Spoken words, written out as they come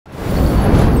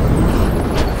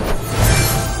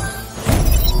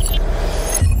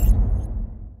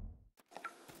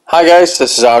Hi guys,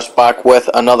 this is Ars back with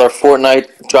another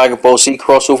Fortnite Dragon Ball Z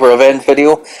crossover event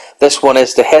video. This one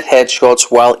is to hit headshots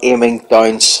while aiming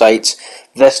down sights.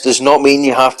 This does not mean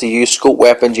you have to use scope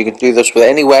weapons. You can do this with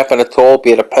any weapon at all, be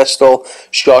it a pistol,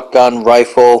 shotgun,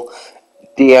 rifle,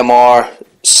 DMR,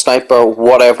 sniper,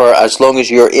 whatever. As long as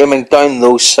you're aiming down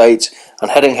those sights and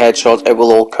hitting headshots, it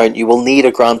will all count. You will need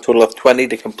a grand total of 20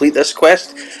 to complete this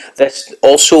quest. This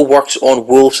also works on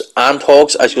wolves and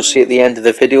hogs, as you'll see at the end of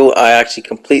the video. I actually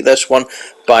complete this one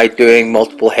by doing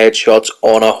multiple headshots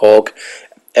on a hog.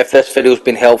 If this video has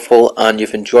been helpful and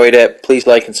you've enjoyed it, please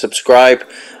like and subscribe.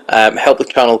 Help the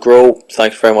channel grow.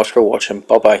 Thanks very much for watching.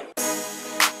 Bye bye.